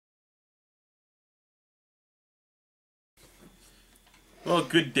Well,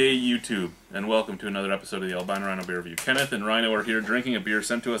 good day, YouTube, and welcome to another episode of the Albino Rhino Beer Review. Kenneth and Rhino are here drinking a beer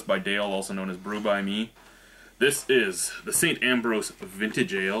sent to us by Dale, also known as Brew by Me. This is the St. Ambroise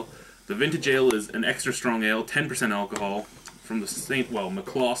Vintage Ale. The Vintage Ale is an extra strong ale, 10% alcohol, from the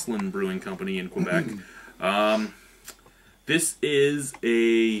McAuslan Brewing Company in Quebec. This is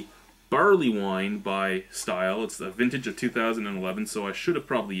a barley wine by style. It's a vintage of 2011, so I should have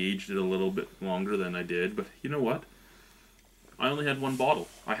probably aged it a little bit longer than I did, but you know what? I only had one bottle.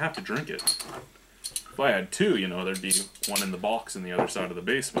 I have to drink it. If I had two, you know, there'd be one in the box in the other side of the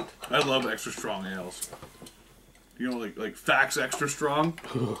basement. I love extra strong ales. You know, like Facts Extra Strong.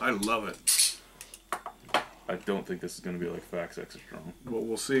 I love it. I don't think this is going to be like Facts Extra Strong. Well,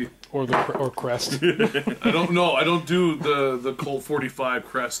 we'll see. Or Crest. I don't know. I don't do the Colt 45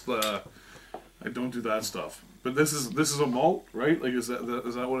 Crest. I don't do that stuff. But this is a malt, right? Like is that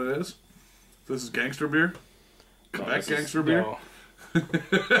what it is? This is gangster beer. Quebec gangster beer. No.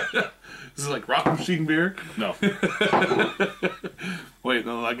 This is like Rock Machine beer. No. Wait,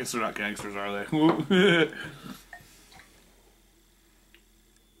 no. I guess they're not gangsters, are they?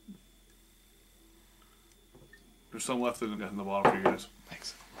 There's some left in the bottle for you guys.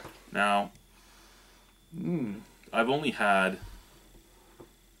 Thanks. Now, I've only had,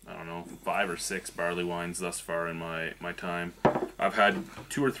 I don't know, 5 or 6 barley wines thus far in my time. I've had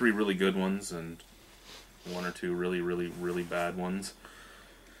 2 or 3 really good ones and 1 or 2 really bad ones.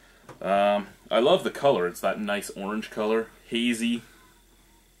 I love the color. It's that nice orange color, hazy.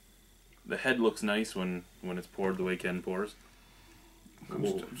 The head looks nice when it's poured the way Ken pours. I'm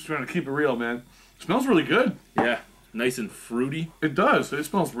just trying to keep it real, man. It smells really good. Yeah, nice and fruity. It does. It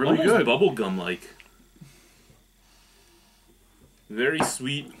smells really Almost good. bubblegum like. Very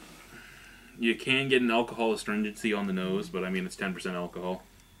sweet. You can get an alcohol astringency on the nose, but I mean it's 10% alcohol.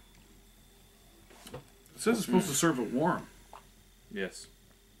 It says it's supposed to serve it warm. Yes.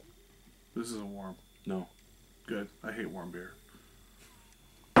 This isn't warm. No. Good. I hate warm beer.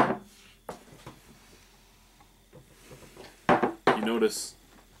 You notice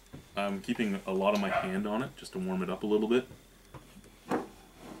I'm keeping a lot of my hand on it just to warm it up a little bit.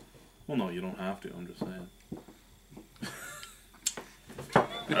 Well, no, you don't have to. I'm just saying.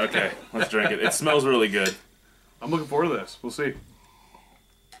 Okay, let's drink it. It smells really good. I'm looking forward to this. We'll see.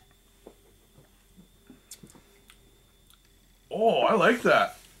 Oh, I like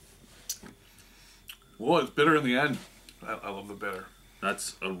that. Well, it's bitter in the end. I love the bitter.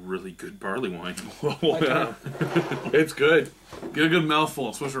 That's a really good barley wine. Oh, yeah. It's good. Get a good mouthful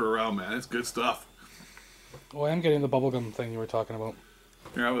and swish it around, man. It's good stuff. Oh, I am getting the bubblegum thing you were talking about.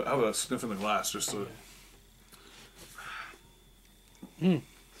 Here, have a sniff in the glass just to...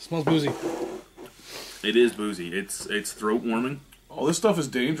 Smells boozy. It is boozy. It's throat warming. Oh, this stuff is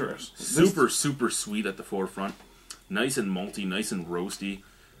dangerous. Super sweet at the forefront. Nice and malty, nice and roasty.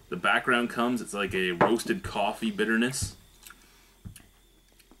 The background comes, it's like a roasted coffee bitterness.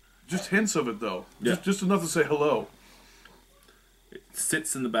 Just hints of it, though. Yeah. Just enough to say hello. It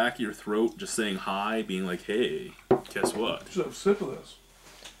sits in the back of your throat, just saying hi, being like, hey, guess what? Just have a sip of this.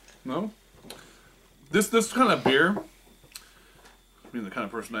 No? This kind of beer, I mean the kind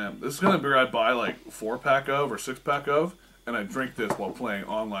of person I am, this kind of beer I'd buy like 4-pack of or 6-pack of, and I drink this while playing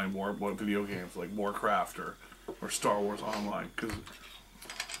online video games like Warcraft or Star Wars Online. Cause,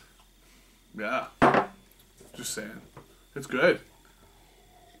 yeah. Just saying. It's good.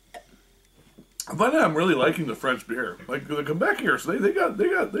 I find that I'm really liking the French beer. Like the Quebecers, they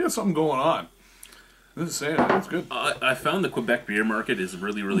got something going on. I'm just saying, it's good. I found the Quebec beer market is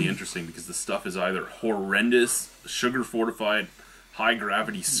really interesting because the stuff is either horrendous, sugar fortified, high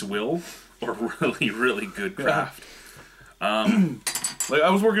gravity swill, or really good craft. Like I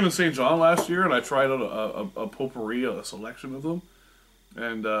was working in St. John last year, and I tried out a potpourri, a selection of them,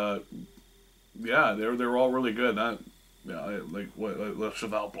 and yeah, they were all really good. Like Le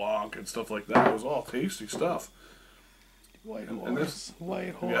Cheval Blanc and stuff like that. It was all tasty stuff. White And horse. this-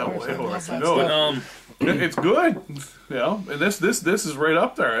 White horse. Yeah, White I love Horse. that No, stuff. It's good, you know. And this is right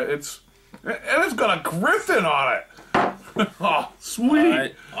up there. It's got a griffin on it. Oh,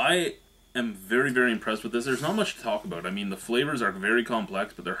 sweet. I am very impressed with this. There's not much to talk about. I mean, the flavors are very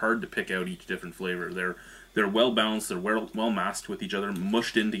complex, but they're hard to pick out each different flavor. They're well balanced. They're well masked with each other,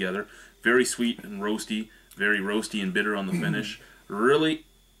 mushed in together. Very sweet and roasty. Very roasty and bitter on the finish. Really,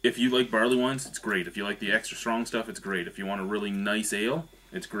 if you like barley wines, it's great. If you like the extra strong stuff, it's great. If you want a really nice ale,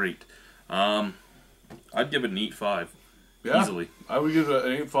 it's great. I'd give it an 8.5. Yeah, easily. I would give it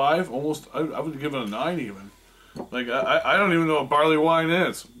an 8.5. Almost, I would give it a 9 even. Like I don't even know what barley wine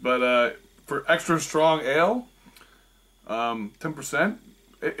is, but for extra strong ale, 10%.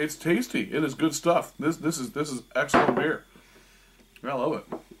 It's tasty. It is good stuff. This is excellent beer. I love it.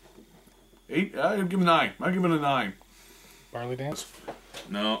 8? I'd give it a 9. I'd give it a 9. Barley dance.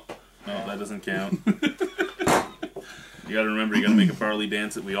 No, that doesn't count. You gotta remember, you gotta make a barley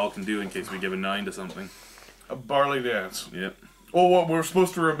dance that we all can do in case we give a 9 to something. A barley dance. Yep. Oh, well, we're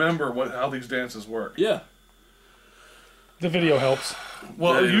supposed to remember how these dances work. Yeah. The video helps.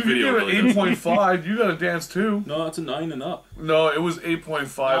 Well, Yeah, you video give it really 8.5. You got to dance too. No, it's a 9 and up. No, it was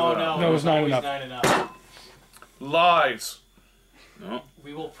 8.5. No, it was 9 and always up. 9 and up. Lies. No.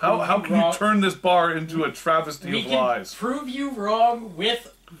 We will prove How you can wrong. you turn this bar into a travesty We of can lies? prove you wrong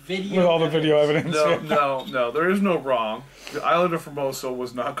with video. With all the video evidence. No. There is no wrong. The island of Formosa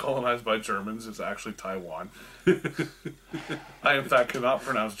was not colonized by Germans. It's actually Taiwan. I, in fact, cannot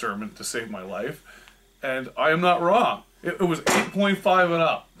pronounce German to save my life. And I am not wrong. It was 8.5 and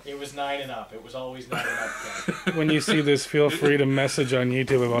up. It was 9 and up. It was always 9 and up. Ken. When you see this, feel free to message on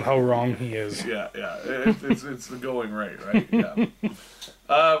YouTube about how wrong he is. Yeah. It's the going rate, right?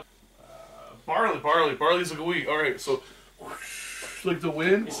 Yeah. Barley's like a wheat. All right, so whoosh, like the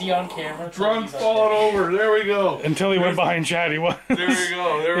wind. Is he on camera? Drunk He's on falling camera. over. There we go. Until he went behind Chad, he was. There we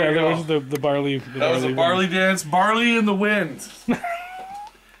go. There Yeah, we that go. was the barley. That was a barley dance. Barley in the wind.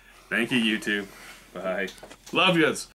 Thank you, YouTube. Bye. Love yous.